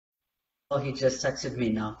Oh, he just texted me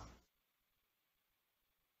now.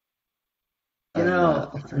 I Uh,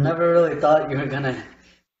 never really thought you were gonna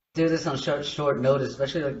do this on short notice,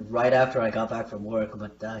 especially like right after I got back from work.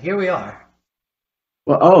 But here we are.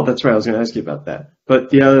 well, oh, that's right. I was going to ask you about that. But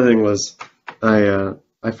the other thing was, I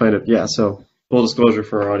find it, yeah. So full disclosure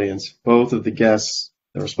for our audience, both of the guests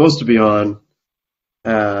that were supposed to be on,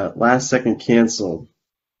 last second canceled,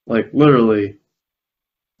 like literally,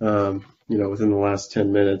 within the last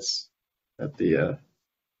 10 minutes at the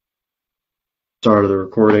start of the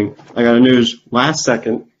recording. I got a news last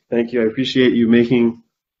second. Thank you. I appreciate you making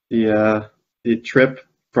the trip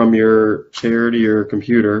from your chair to your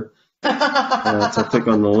computer to click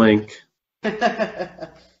on the link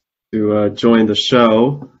to join the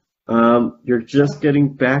show. You're just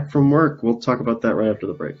getting back from work. We'll talk about that right after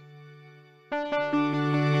the break.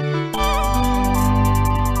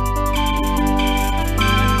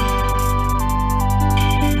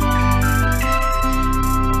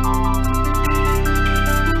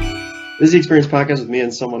 This is the Experience Podcast with me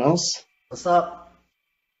and someone else. What's up?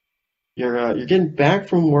 You're getting back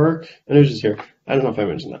from work. Anuj is here. I don't know if I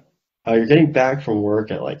mentioned that. You're getting back from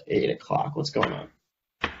work at like 8 o'clock. What's going on?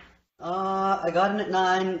 I got in at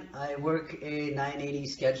 9. I work a 980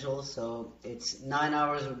 schedule, so it's 9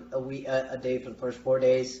 hours a week, a day for the first 4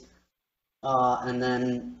 days. And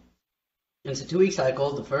then it's a 2-week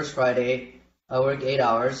cycle. The first Friday, I work 8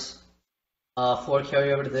 hours. 4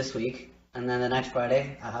 carry over to this week. And then the next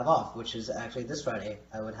Friday, I have off, which is actually this Friday,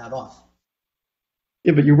 I would have off.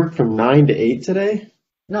 Yeah, but you work from 9 to 8 today?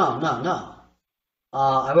 No, no, no.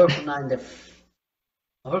 I work from 9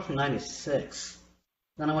 to 6.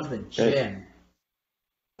 Then I went to the gym.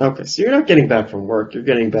 Okay, so you're not getting back from work. You're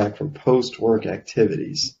getting back from post-work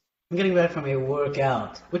activities. I'm getting back from a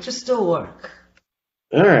workout, which is still work.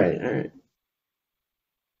 All right.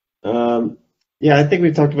 Yeah, I think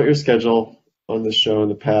we've talked about your schedule on the show in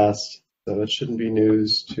the past. So that shouldn't be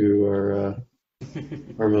news to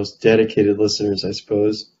our most dedicated listeners, I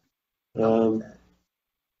suppose. You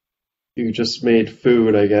just made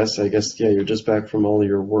food, I guess. Yeah, you're just back from all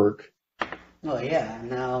your work. Well, yeah,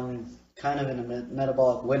 now I'm kind of in a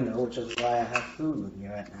metabolic window, which is why I have food with me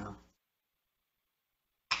right now.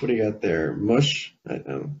 What do you got there? Mush?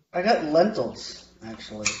 I got lentils,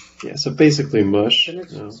 actually. Yeah, so basically mush.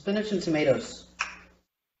 Spinach and tomatoes.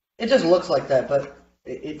 It just looks like that, but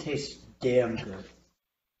it tastes damn good.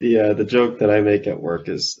 The joke that I make at work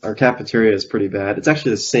is our cafeteria is pretty bad. It's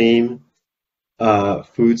actually the same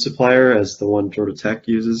food supplier as the one Georgia Tech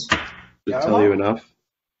uses, to tell you enough.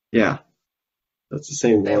 Yeah, that's the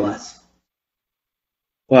same Say one. less.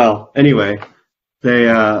 Well, anyway,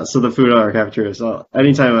 so the food at our cafeteria. So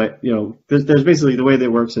anytime there's basically the way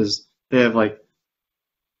that works is they have like,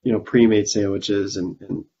 pre-made sandwiches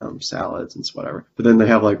and salads and whatever. But then they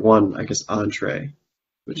have like one, I guess, entree,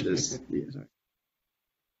 which is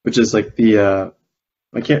like the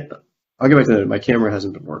I'll get back to that. My camera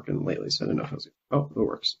hasn't been working lately, so I don't know if it was. Oh, it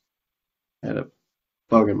works. I had a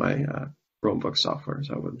bug in my Chromebook software,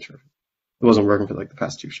 so I wasn't sure. It wasn't working for like the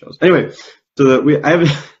past 2 shows. Anyway, so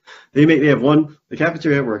they have one. The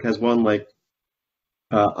cafeteria at work has one like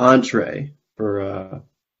entree for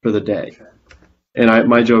the day, and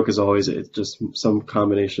my joke is always it's just some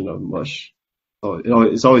combination of mush. Oh,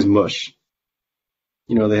 it's always mush.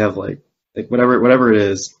 They have like whatever it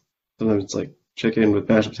is. Sometimes it's like chicken with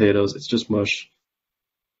mashed potatoes. It's just mush.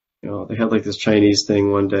 They had like this Chinese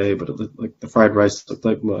thing one day, but it looked like the fried rice looked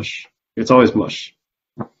like mush. It's always mush.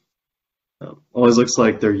 Always looks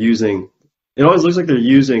like they're using. It always looks like they're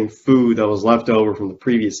using food that was left over from the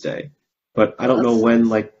previous day, but I don't know when.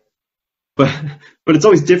 Like, but it's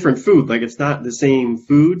always different food. Like it's not the same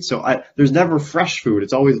food. So there's never fresh food.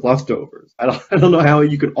 It's always leftovers. I don't know how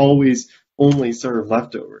you could always only serve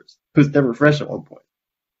leftovers. It was never fresh at one point.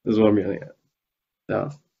 Is what I'm getting at. Yeah,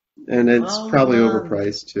 and it's probably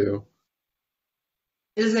overpriced too.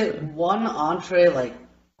 Is it one entree like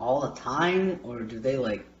all the time, or do they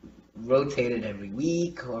like rotate it every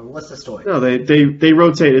week, or what's the story? No, they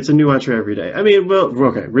rotate. It's a new entree every day. I mean, well,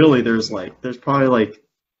 okay, really, there's probably like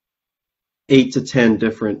 8 to 10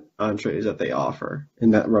 different entrees that they offer,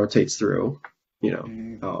 and that rotates through. Yeah,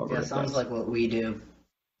 sounds like what we do.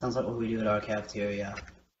 Sounds like what we do at our cafeteria.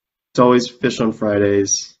 It's always fish on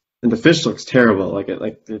Fridays, and the fish looks terrible.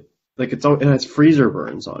 It has freezer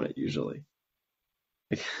burns on it usually.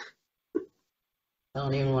 I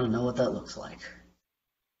don't even want to know what that looks like.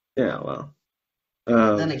 Yeah, well.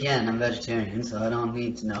 Then again, I'm vegetarian, so I don't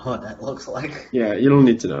need to know what that looks like. Yeah, you don't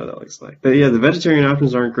need to know what that looks like. But yeah, the vegetarian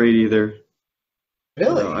options aren't great either.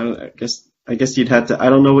 Really? I guess you'd have to. I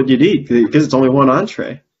don't know what you'd eat because it's only one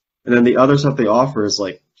entree, and then the other stuff they offer is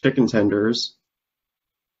like chicken tenders.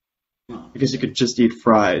 Oh, Because you could just eat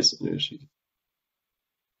fries.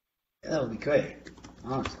 that would be great,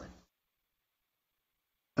 honestly.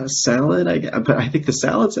 A salad, but I think the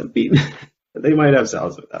salads have meat. They might have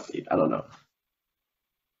salads without meat. I don't know.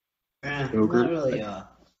 Not Yogurt. really.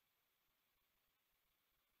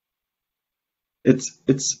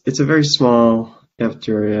 It's a very small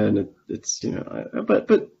cafeteria, and it's yeah,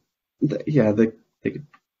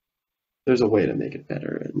 there's a way to make it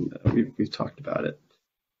better, and we've talked about it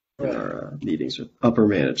in Right. our meetings with upper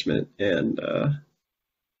management, and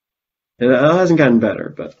it hasn't gotten better.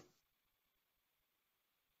 But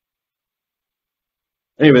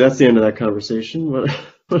anyway, that's the end of that conversation. What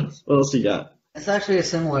else you got? It's actually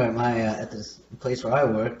similar at my at this place where I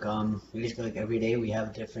work. Basically, like every day we have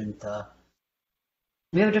a different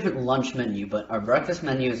lunch menu, but our breakfast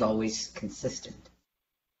menu is always consistent.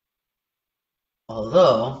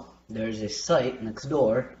 Although there's a site next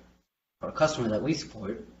door for a customer that we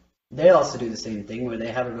support, they also do the same thing where they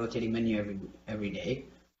have a rotating menu every day,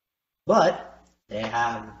 but they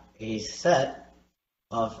have a set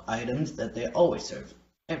of items that they always serve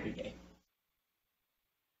every day,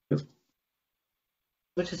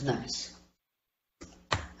 which is nice.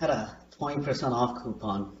 Had a 20% off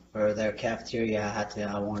coupon for their cafeteria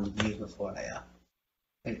I wanted to use before it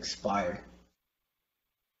expired.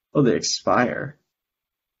 Oh, they expire.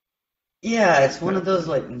 Yeah, it's one of those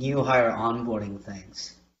like new hire onboarding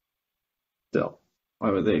things. Still,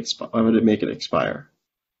 why would they expire? Why would it make it expire?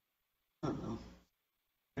 I don't know.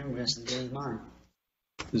 I'm just doing mine.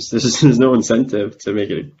 There's no incentive to make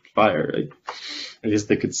it expire. I guess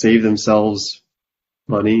they could save themselves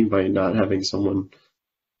money by not having someone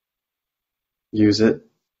use it,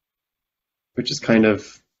 which is kind of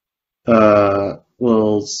a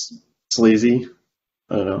little sleazy.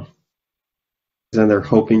 I don't know. Then they're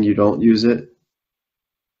hoping you don't use it,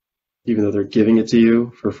 even though they're giving it to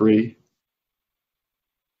you for free.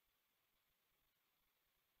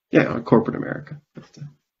 Yeah, corporate America.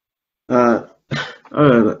 How's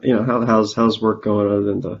work going other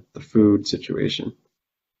than the food situation?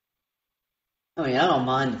 I mean, I don't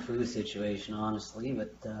mind the food situation, honestly,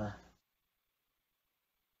 but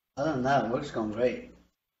other than that, work's going great.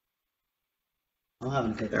 I'm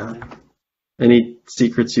having a good time. Any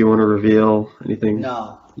secrets you want to reveal? Anything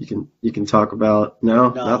No, you can talk about? No,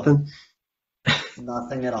 No. nothing.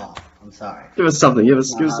 nothing at all. I'm sorry. Give us something. Give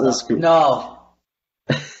us a little scoop. No,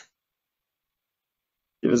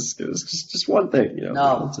 Give us just one thing.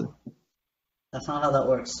 No. That's not how that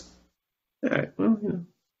works. All right. Well,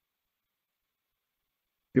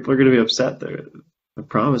 people are going to be upset. There, I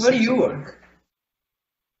promise. Where do you work?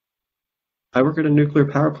 I work at a nuclear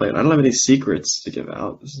power plant. I don't have any secrets to give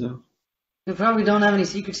out. So. You probably don't have any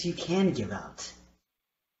secrets you can give out.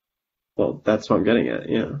 Well, that's what I'm getting at.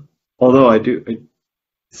 Yeah. Although I do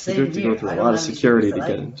Same have to here. go through I a don't lot of have any security secrets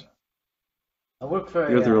to that get I into. I work for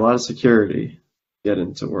You go through a lot of security to get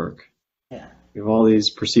into work. Yeah, We have all these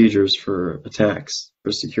procedures for attacks,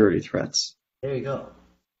 for security threats. there you go.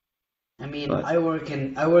 I mean, But- I work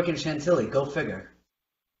in Chantilly. Go figure.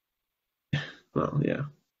 Well, yeah.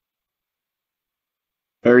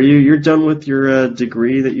 You're done with your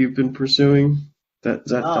degree that you've been pursuing?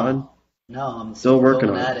 Is that No, done? no, I'm Still still working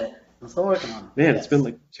going on at it. it. I'm still working on it. Man, Yes. it's been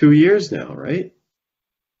like 2 years now, right?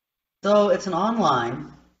 So it's an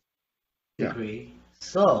online Yeah. degree.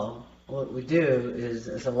 So what we do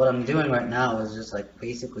is, so what I'm doing right now is just like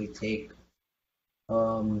basically take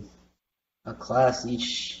a class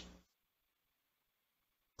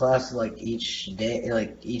like each day,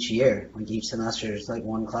 like each year, like each semester, just like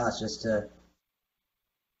one class, just to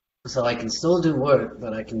so I can still do work,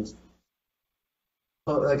 but I can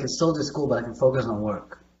still do school, but I can focus on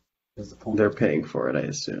work. Is the point? They're paying for it, I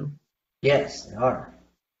assume. Yes, they are.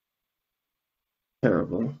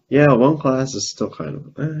 Terrible. Yeah, one class is still kind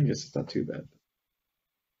of, I guess it's not too bad.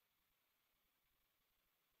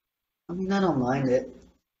 I mean, I don't mind it.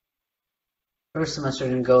 First semester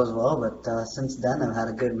didn't go as well, but since then I've had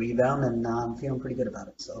a good rebound and I'm feeling pretty good about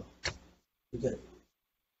it. So, pretty good.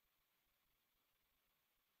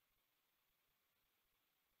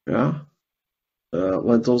 Yeah.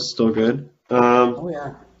 Lentils still good. Oh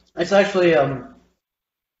yeah, it's actually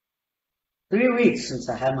 3 weeks since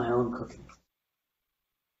I had my own cooking.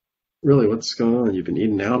 Really, what's going on? You've been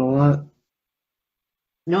eating out a lot?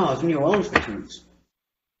 No, I was in New Orleans for 2 weeks.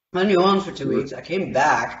 I was in New Orleans for 2 weeks. I came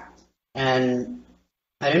back and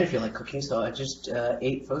I didn't feel like cooking, so I just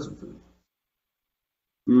ate frozen food.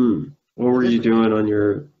 What were you doing on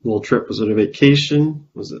your little trip? Was it a vacation?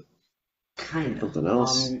 Was it Kind of. something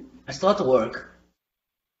else? I still have to work,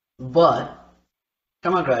 but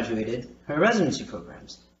Grandma graduated her residency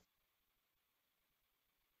programs.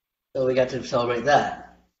 So we got to celebrate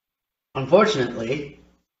that. Unfortunately,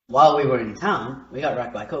 while we were in town, we got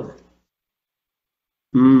wrecked by COVID.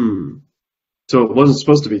 Hmm. So it wasn't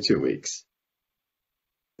supposed to be 2 weeks.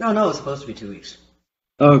 No, no, it was supposed to be 2 weeks.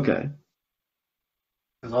 Okay.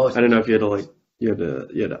 It was always I don't know supposed if you had to like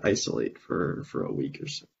you had to isolate for a week or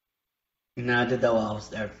so. to be. No, I did that while I was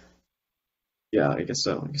there. Yeah, I guess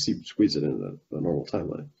so. I guess you squeeze it in the normal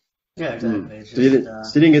timeline. Yeah, Hmm. exactly. It's So you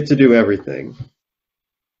just, didn't get to do everything.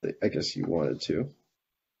 I guess you wanted to.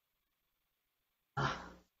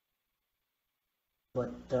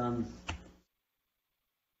 but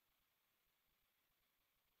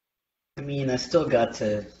I mean, I still got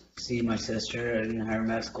to see my sister and her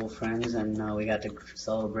med school friends, and we got to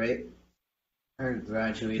celebrate her Yeah.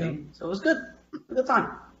 graduating. So it was good. A good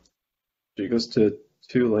time. She goes to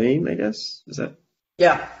Tulane, I guess. Is that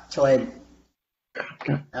Yeah, Chilean.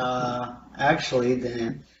 okay? Actually,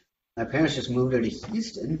 my parents just moved her to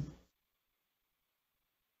Houston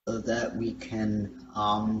so that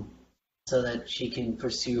so that she can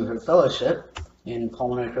pursue her fellowship in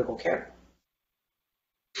pulmonary critical care.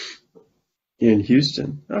 In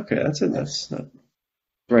Houston. Okay, that's it. Yes. That's not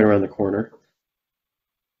right around the corner.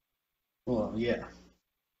 Well, yeah,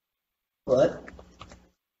 but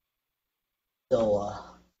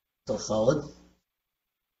still, still solid.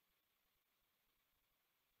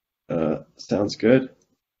 Sounds good.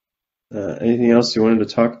 Anything else you wanted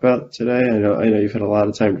to talk about today? I know you've had a lot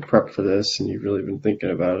of time to prep for this, and you've really been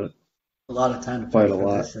thinking about it A lot of time to quite prep a for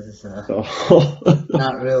lot. this is So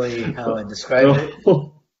not really how I described the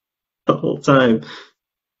it. the whole time.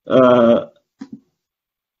 Uh,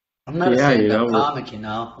 I'm not a yeah, stand-up we're comic, you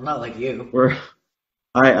know. I'm not like you. we're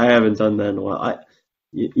I haven't done that in a while.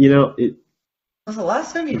 You know it. Was the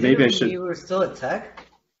last time you did it Maybe I when should. you were still at Tech?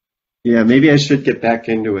 Yeah, maybe I should get back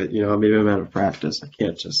into it. Maybe I'm out of practice. I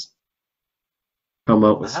can't just come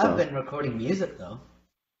up I with have stuff. been recording music though.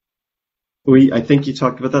 I think you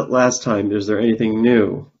talked about that last time. Is there anything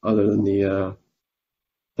new other than the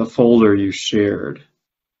folder you shared?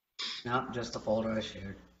 Not just the folder I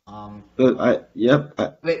shared. Yep,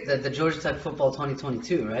 Wait, the Georgia Tech football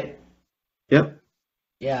 2022, right? yep.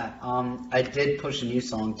 Yeah. I did push a new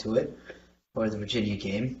song to it for the Virginia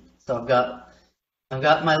game. So I've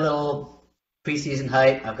got my little preseason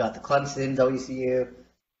hype. I've got the Clemson, WCU,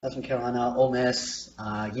 Western Carolina, Ole Miss,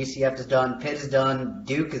 UCF is done, Pitt is done,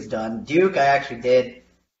 Duke is done. Duke I actually did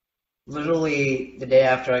literally the day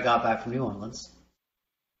after I got back from New Orleans.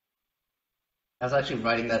 I was actually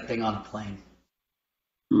writing that thing on a plane,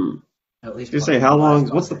 Hmm. at least You part say of the how last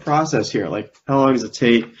long? What's the project. process here? Like, how long does it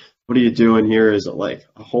take? What are you doing here? Is it like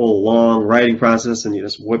a whole long writing process and you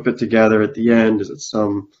just whip it together at the end? Is it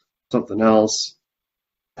something else?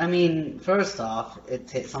 I mean, first off,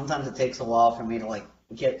 sometimes it takes a while for me to like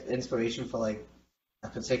get inspiration for like a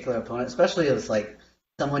particular opponent, especially if it's like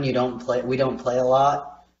someone you don't play. We don't play a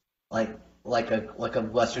lot, like like a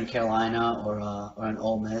Western Carolina or an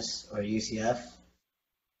Ole Miss or a UCF.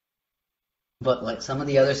 But like some of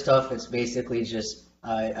the other stuff, it's basically just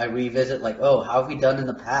I revisit like, oh, how have we done in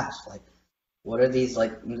the past? Like, what are these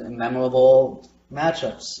like memorable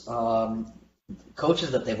matchups?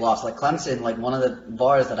 Coaches that they've lost, like Clemson. Like one of the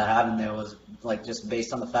bars that I have in there was like just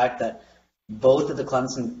based on the fact that both of the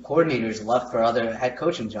Clemson coordinators left for other head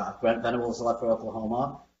coaching jobs. Brent Venables left for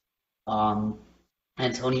Oklahoma, um,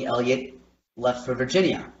 and Tony Elliott left for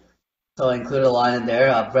Virginia. So I included a line in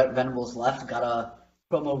there. Brett Venables left, got a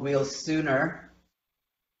promo reel sooner,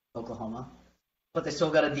 Oklahoma, but they still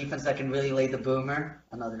got a defense that can really lay the boomer.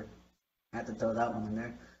 I had to throw that one in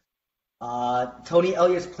there. Tony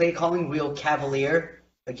Elliott's play calling real cavalier.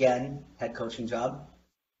 Again, head coaching job.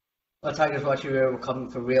 Well, Tigers Watch You were coming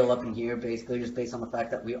for real up in here, basically just based on the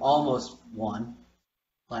fact that we almost won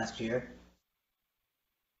last year.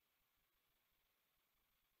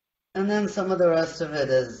 And then some of the rest of it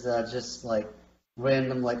is just like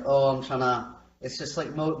random, like, oh, I'm trying to. It's just like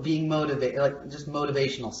being motivated, like just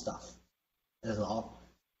motivational stuff is all.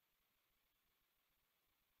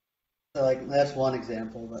 So like that's one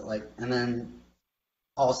example, but like, and then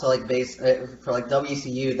also like base for like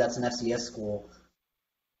WCU, that's an FCS school.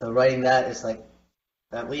 So writing that is like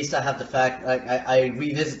at least I have the fact. Like I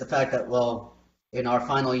revisit the fact that well, in our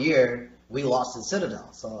final year we lost to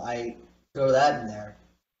Citadel, so I throw that in there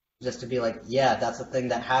just to be like, yeah, that's a thing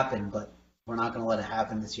that happened, but we're not going to let it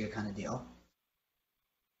happen this year, kind of deal.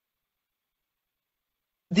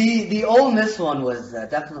 The Ole Miss one was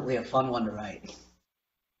definitely a fun one to write.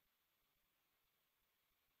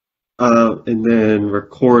 And then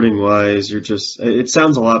recording wise, it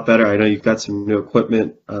sounds a lot better. I know you've got some new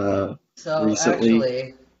equipment So recently.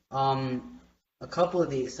 actually, a couple of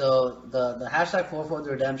these. So the hashtag 4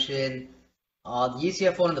 the redemption, the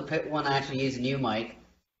UCF one and the pit one, I actually use a new mic.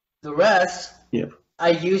 The rest, Yeah. I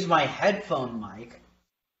use my headphone mic,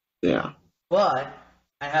 Yeah. but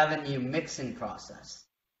I have a new mixing process.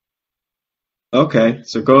 Okay,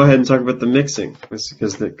 so go ahead and talk about the mixing, because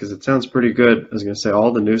it sounds pretty good. I was gonna say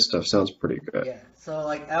all the new stuff sounds pretty good. Yeah. So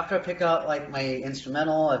like after I pick out like my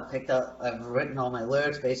instrumental, I've written all my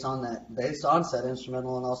lyrics based on said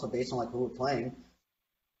instrumental, and also based on like who we're playing.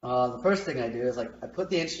 The first thing I do is like I put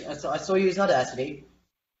the instrument. So I still use Audacity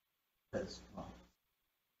because well,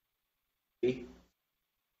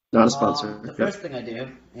 Not a sponsor. the Yep. first thing I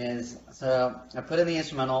do is so I put in the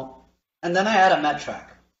instrumental, and then I add a met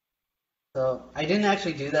track. So I didn't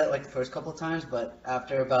actually do that like the first couple of times, but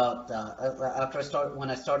after when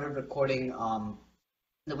I started recording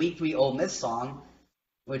the Week 3 Ole Miss song,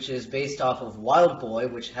 which is based off of Wild Boy,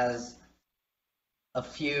 which has a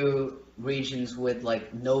few regions with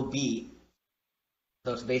like no beat.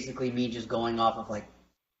 So it's basically me just going off of like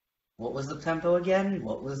what was the tempo again?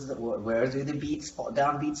 Where do the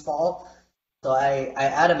down beats fall? So I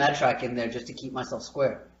add a met track in there just to keep myself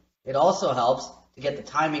square. It also helps to get the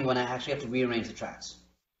timing when I actually have to rearrange the tracks.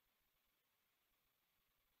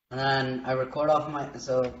 And then I record off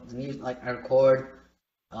the music, like I record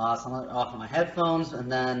some of it off of my headphones,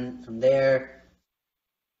 and then from there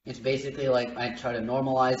it's basically like I try to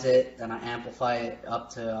normalize it, then I amplify it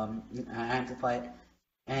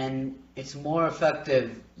and it's more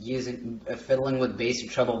effective using fiddling with bass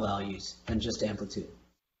and treble values than just amplitude.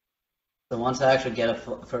 So once I actually get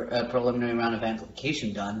a preliminary round of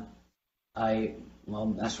amplification done, I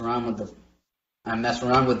mess around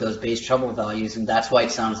with those bass treble values, and that's why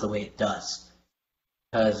it sounds the way it does.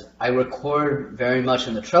 Because I record very much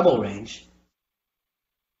in the treble range.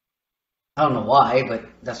 I don't know why, but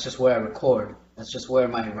that's just where I record. That's just where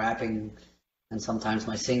my rapping and sometimes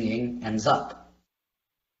my singing ends up.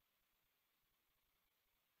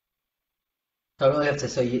 So I really have to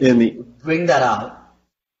say you bring that out,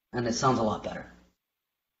 and it sounds a lot better.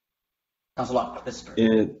 Sounds a lot crisper.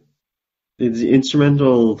 And the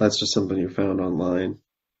instrumental, that's just something you found online.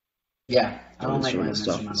 Yeah, I don't make my own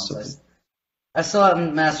instrumentals. I still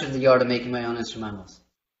haven't mastered the art of making my own instrumentals.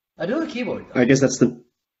 I do have a keyboard though. I guess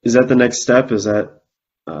is that the next step? Is that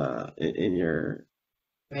in your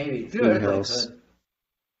maybe theoretically in-house? could.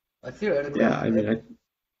 Like theoretically, Yeah, I mean,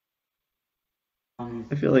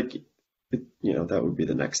 I feel like that would be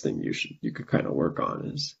the next thing you could kind of work on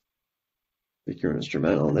is make your own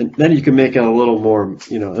instrumental, and then you can make it a little more,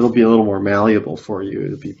 it'll be a little more malleable for you.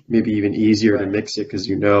 It'll be maybe even easier to mix it because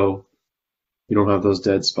you don't have those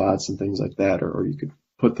dead spots and things like that, or you could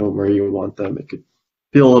put them where you want them. It could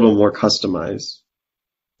feel a little more customized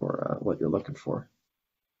for what you're looking for.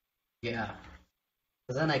 Yeah,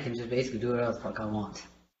 because then I can just basically do whatever the fuck I want.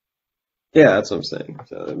 Yeah, that's what I'm saying.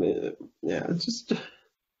 So I mean, yeah, it's just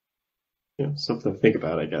something to think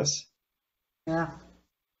about, I guess. Yeah.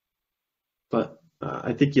 But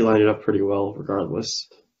I think you lined it up pretty well, regardless.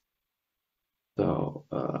 So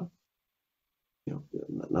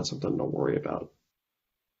not something to worry about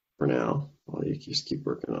for now. While you just keep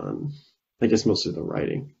working on, I guess, mostly the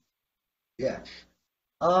writing. Yeah.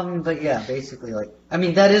 But yeah, basically, like, I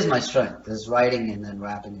mean, that is my strength, is writing and then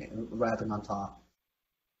rapping on top.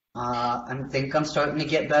 I think I'm starting to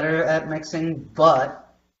get better at mixing, but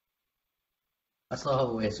I still have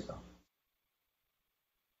a ways to go.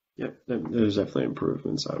 Yep, there's definitely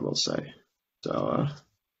improvements, I will say. So,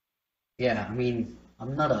 yeah, I mean,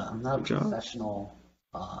 I'm not a professional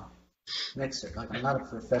mixer. Like, I'm not a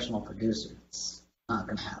professional producer. It's not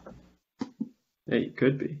gonna happen. Hey,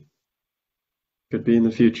 could be. Could be in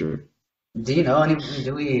the future. Do you know any?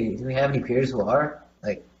 Do we have any peers who are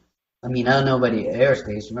like? I mean, I don't know anybody at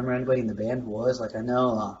Aerospace. Remember anybody in the band who was like? I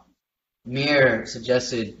know Mir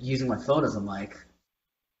suggested using my phone as a mic.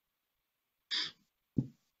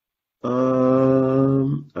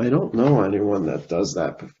 I don't know anyone that does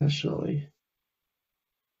that professionally.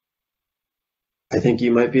 I think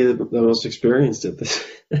you might be the most experienced at this.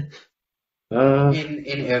 In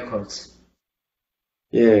air quotes.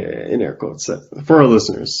 Yeah, in air quotes. For our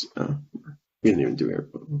listeners, we didn't even do air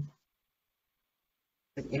quotes.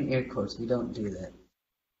 In air quotes, we don't do that.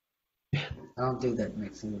 I don't do that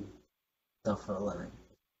mixing stuff for a living.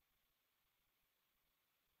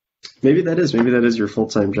 Maybe that is your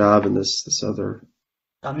full-time job, and this other.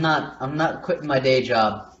 I'm not quitting my day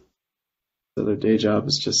job. The other day job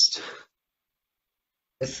is just.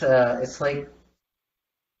 It's like,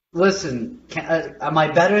 listen, am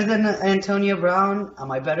I better than Antonio Brown?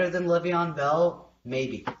 Am I better than Le'Veon Bell?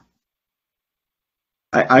 Maybe.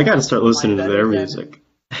 I got to start listening to their music.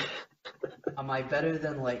 Am I better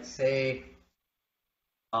than like say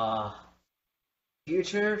uh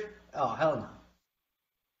Future? Oh hell no.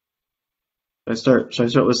 Should I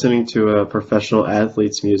start listening to professional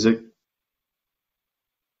athletes' music?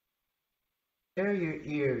 Prepare your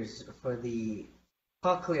ears for the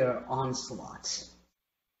cochlear onslaught,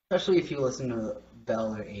 especially if you listen to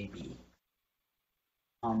Bell or AB.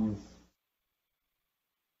 Um,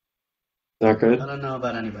 Not I good. don't know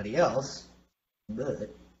about anybody else, but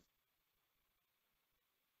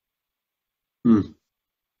Hmm.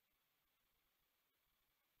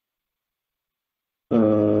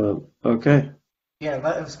 Okay. yeah.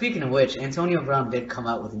 But speaking of which, Antonio Brown did come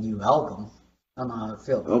out with a new album. I don't know how I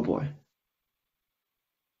feel Oh about boy.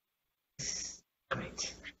 it.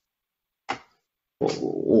 Great.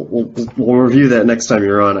 We'll review that next time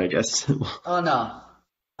you're on, I guess. Oh no,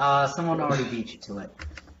 someone already beat you to it.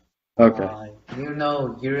 Okay. You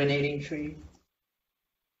know Urinating Tree,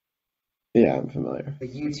 Yeah, I'm familiar. the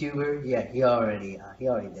YouTuber. Yeah, he already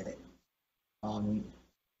did it. Um,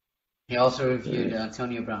 he also reviewed Alright.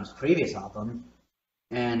 Antonio Brown's previous album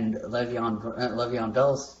and Le'Veon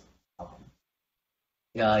Bell's album.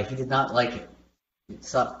 Yeah, he did not like it. It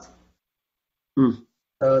sucked. Hmm.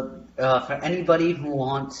 So for anybody who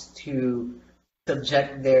wants to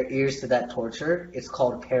subject their ears to that torture, it's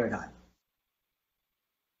called Paradigm.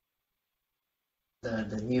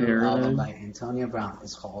 The new album by Paradigm. Antonio Brown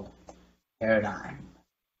is called Paradigm.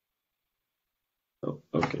 Oh,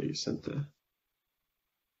 okay. You sent the.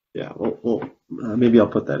 Yeah. Maybe I'll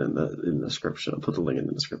put that in the description. I'll put the link in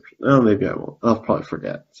the description. Oh, maybe I won't. I'll probably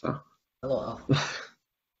forget. So. Hello.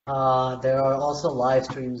 There are also live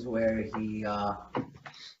streams where he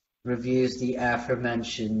reviews the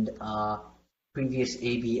aforementioned previous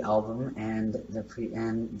AB album and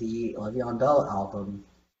the Le'Veon Bell album.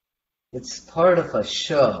 It's part of a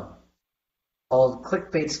show called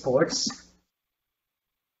Clickbait Sports,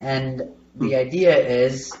 and the Hmm. idea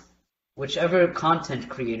is whichever content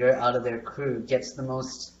creator out of their crew gets the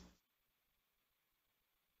most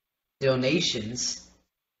donations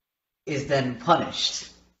is then punished.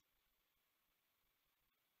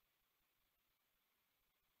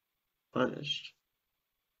 Punished.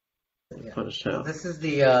 Yeah. Punished So how? this is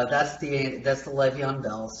the that's the Le'Veon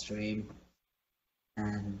Bell stream,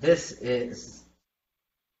 and this is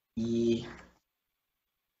the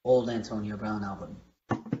old Antonio Brown album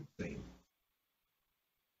stream.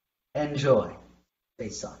 Enjoy. They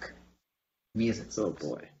suck. Music Oh sucks.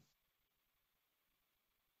 boy.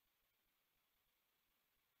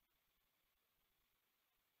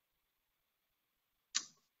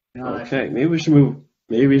 You know what I Okay. should Maybe we should move.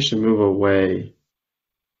 Maybe we should move away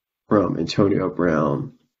from Antonio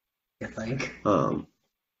Brown. you think? Um.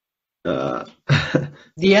 Uh.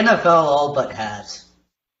 The NFL all but has.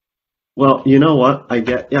 Well, you know what?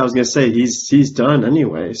 Yeah, I was gonna say he's done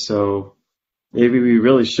anyway, so maybe we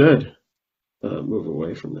really should move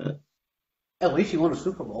away from that. At least he won a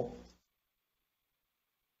Super Bowl.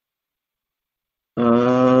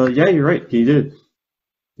 Yeah, you're right. He did.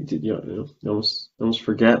 He did. You almost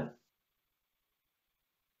forget.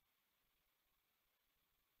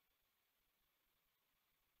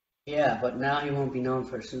 Yeah, but now he won't be known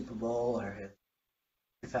for a Super Bowl or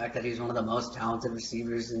the fact that he's one of the most talented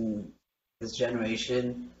receivers in his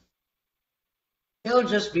generation. He'll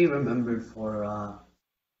just be remembered for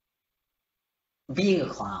being a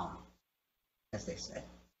clown, as they say.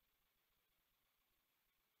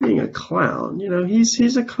 Being a clown,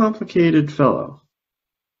 he's a complicated fellow.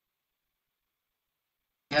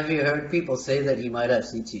 Have you heard people say that he might have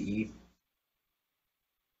CTE?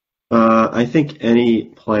 I think any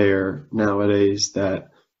player nowadays that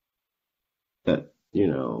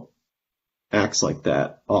acts like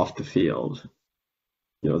that off the field,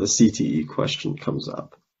 the CTE question comes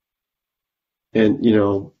up. And,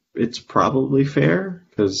 it's probably fair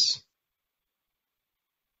because,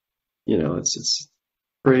 it's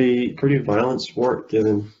pretty violent sport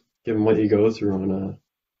given what you go through on a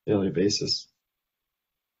daily basis.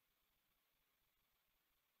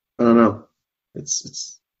 I don't know.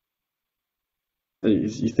 It's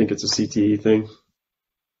you think it's a CTE thing?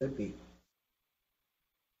 Could be.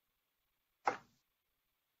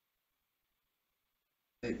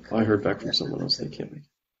 I heard back from someone else they can't make it.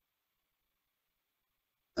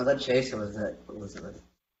 I thought Chase was that Elizabeth.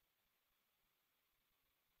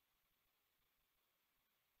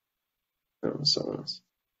 No, it was someone else.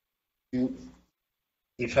 You,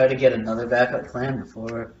 you try to get another backup plan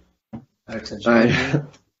before or to join me?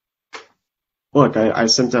 Look, I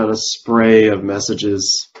sent out a spray of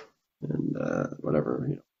messages and whatever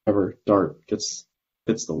dart hits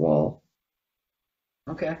the wall,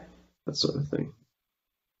 Okay. that sort of thing.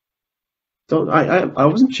 Don't I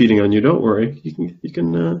wasn't cheating on you. Don't worry. You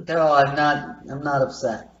can No, I'm not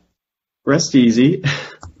upset. rest easy.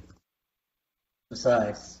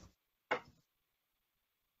 Besides,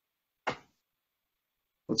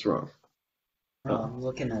 What's wrong? no, Oh, I'm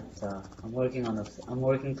looking at, I'm working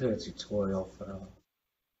through a tutorial for,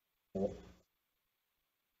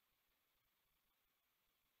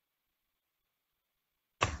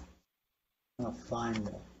 I'll find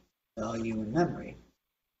the value in memory.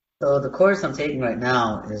 So the course I'm taking right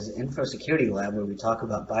now is Info Security Lab, where we talk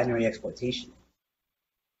about binary exploitation.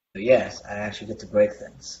 So yes, I actually get to break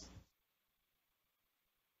things.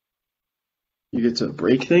 you get to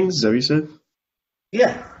break things. Is that what you said?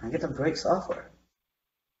 Yeah, I get to break software.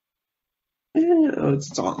 Yeah,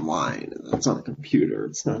 it's online. It's on a computer.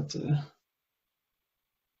 It's not. When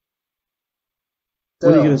are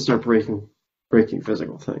you gonna So start breaking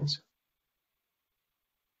physical things?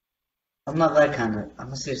 I'm not that kind of. I'm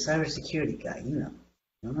a cybersecurity guy, you know.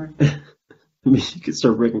 Remember? I mean, you could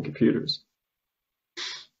start breaking computers.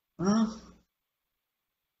 Well,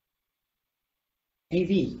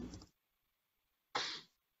 maybe.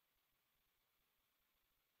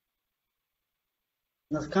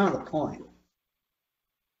 That's kind of the point.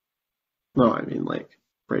 No, I mean like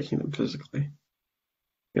breaking them physically.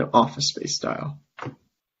 Office Space style.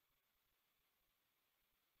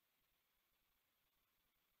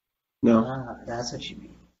 No, Ah, that's what you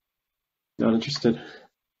mean. not interested.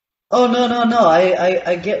 Oh no no no!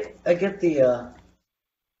 I get the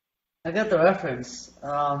I get the reference.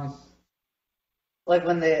 Like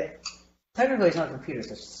when they technically it's not computers,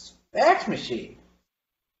 it's a fax machine.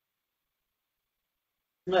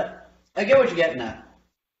 But I get what you're getting at.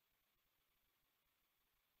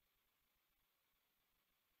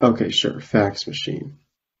 Okay, sure. Fax machine.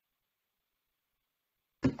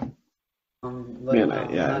 But Man, no,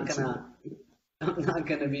 I'm yeah, not gonna. I'm not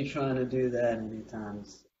gonna be trying to do that any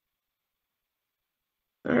times.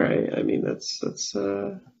 all right. I mean, that's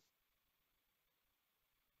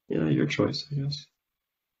your choice, I guess.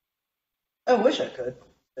 I wish I could,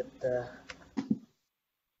 but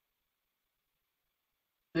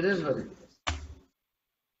it is what it is.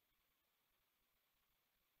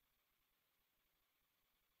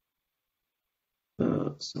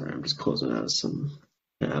 Sorry, I'm just closing out some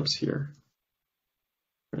tabs here.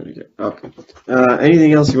 Okay.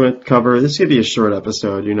 Anything else you want to cover? This could be a short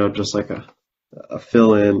episode, just like a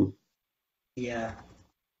fill in. Yeah,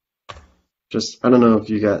 Just I don't know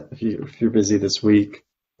if you're busy this week,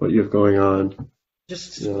 what you have going on.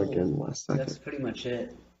 just school. Again, last That's second. pretty much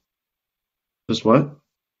it. Just what?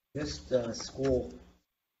 Just school.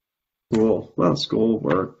 School. Well, school,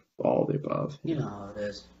 work, all the above. You know how it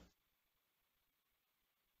is.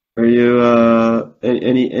 Are you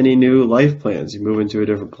any new life plans? You moving to a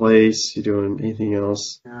different place? You doing anything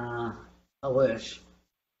else? I wish.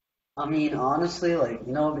 I mean, honestly, like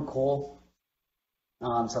you know, it'd be cool.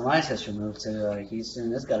 So my sister moved to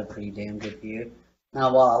Houston. It's got a pretty damn good view.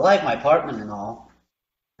 Now, while I like my apartment and all,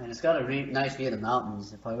 and it's got a nice view of the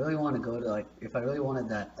mountains, if I really want to go to if I really wanted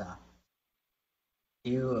that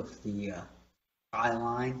view of the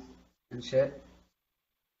skyline and shit,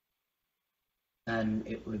 then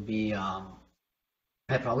it would be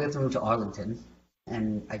I'd probably have to move to Arlington,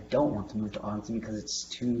 and I don't want to move to Arlington because it's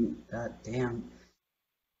too damn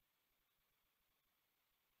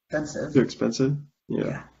expensive. Too expensive? Yeah.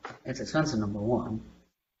 Yeah, it's expensive, number one.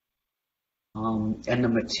 And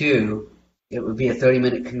number two, it would be a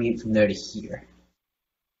 30-minute commute from there to here.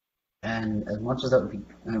 And as much as I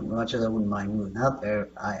wouldn't mind moving out there,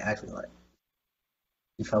 I actually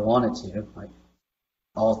if I wanted to,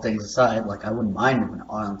 all things aside, I wouldn't mind moving to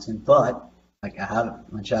Arlington, but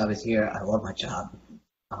my job is here. I love my job.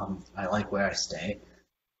 I like where I stay.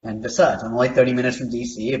 And besides, I'm only 30 minutes from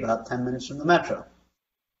DC, about 10 minutes from the metro.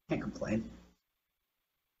 Can't complain.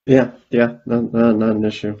 Yeah, not an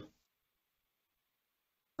issue.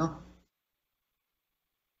 No.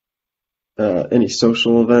 Any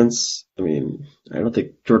social events? I mean, I don't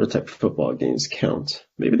think Georgia Tech football games count.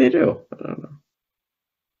 Maybe they do. I don't know.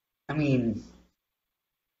 I mean,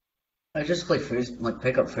 I just play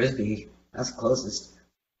pick up frisbee. That's the closest.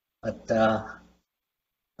 But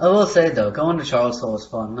I will say though, going to Charlottesville was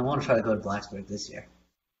fun. I want to try to go to Blacksburg this year.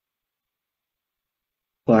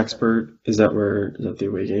 Blacksburg, is that the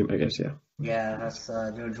away game? I guess, yeah. Yeah, that's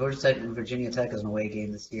Georgia Tech and Virginia Tech is an away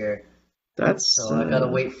game this year. That's So I gotta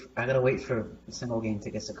wait. I gotta wait for single game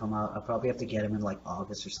tickets to come out. I'll probably have to get them in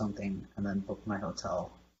August or something, and then book my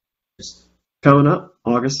hotel. Just coming up.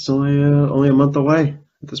 August is only a month away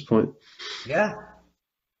at this point. yeah,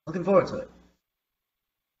 looking forward to it.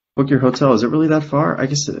 Book your hotel. Is it really that far? I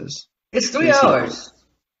guess it is. It's I 3 guess it hours.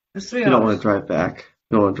 It's 3 You don't want hours. to drive back.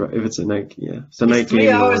 You don't want to drive if it's a night. Yeah, if it's a It's night three game.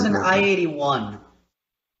 You don't hours want to in drive back. I-81,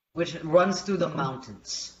 which runs through the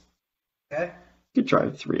mountains. Okay? You could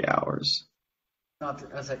drive 3 hours. I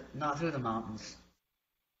was like, not through the mountains.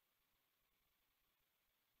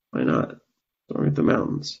 Why not? Don't hit the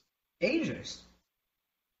mountains. Dangerous.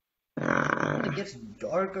 When Ah. it gets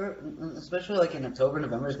darker, especially like in October,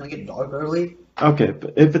 November, it's gonna get dark early. Okay,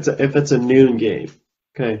 but if it's a noon game,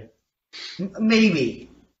 okay, Maybe.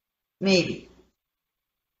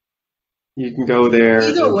 you can go there Either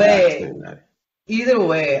and back way, same day. Either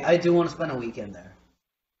way, I do want to spend a weekend there.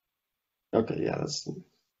 Okay, yeah, that's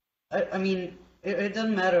I mean, it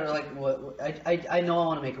doesn't matter like what. I know I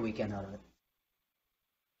want to make a weekend out of it.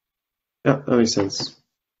 yeah, that makes sense.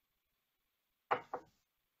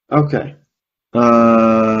 Okay.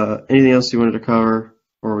 Anything else you wanted to cover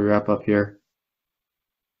before we wrap up here?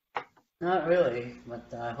 Not really,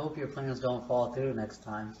 but I hope your plans don't fall through next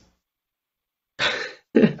time.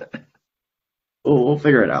 We'll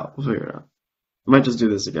figure it out. We'll figure it out. I might just do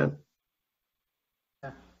this again.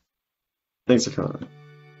 Yeah. Thanks for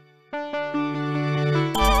coming.